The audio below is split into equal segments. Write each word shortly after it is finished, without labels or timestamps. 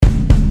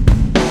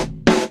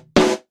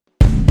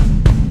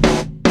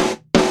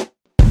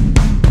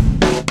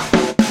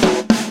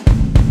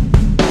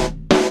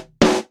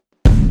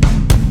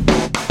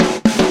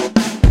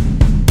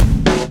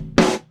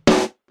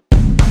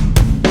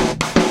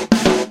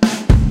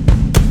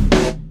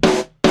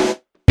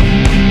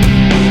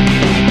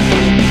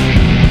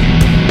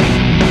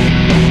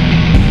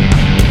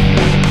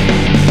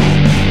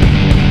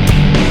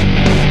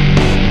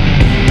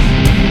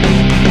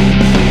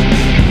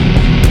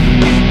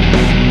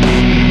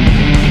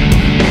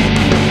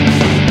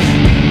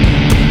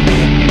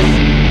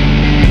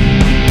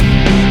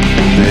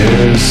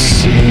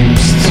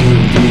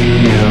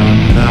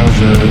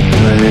the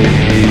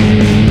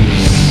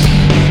place.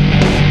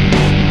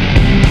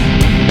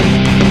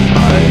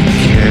 I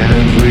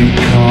can't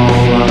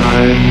recall,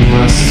 I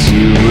must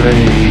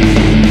erase.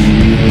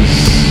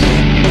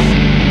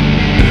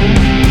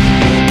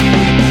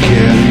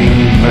 Getting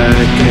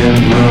back and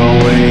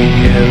growing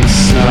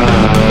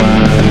inside.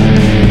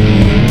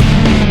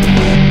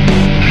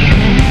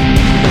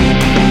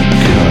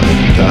 Cut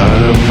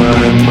out of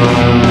my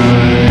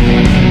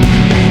mind,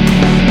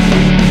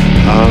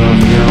 out of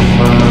your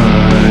minds.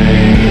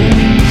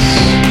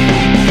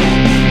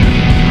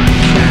 I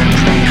can't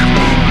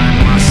recall, I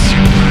must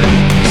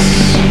erase.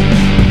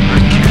 I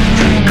can't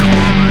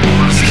recall, I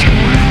must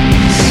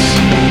erase.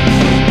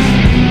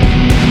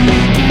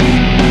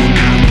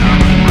 Cut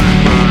out of my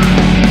mind,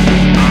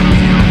 out of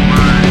your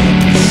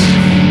minds.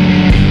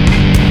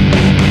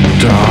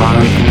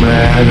 Dark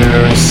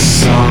matter,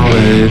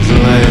 solid,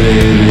 let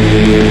it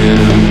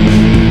in.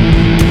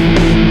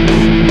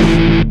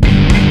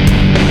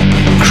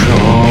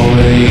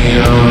 Crawling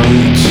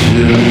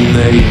onto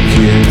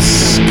naked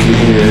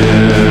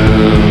skin.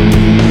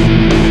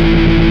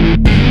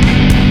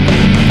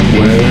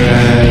 Where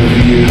have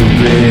you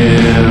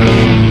been?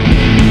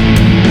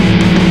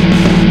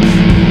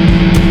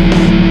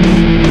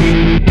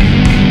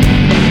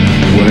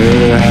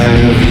 Where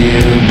have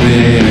you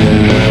been?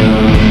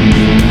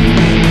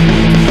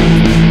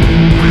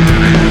 Where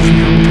have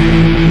you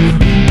been?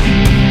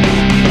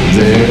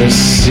 There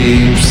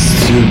seems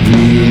to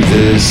be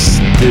this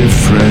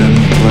different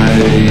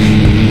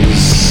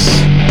place.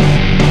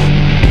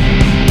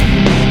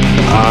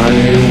 I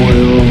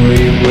will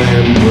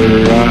remember,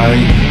 I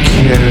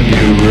can't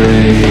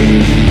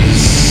erase.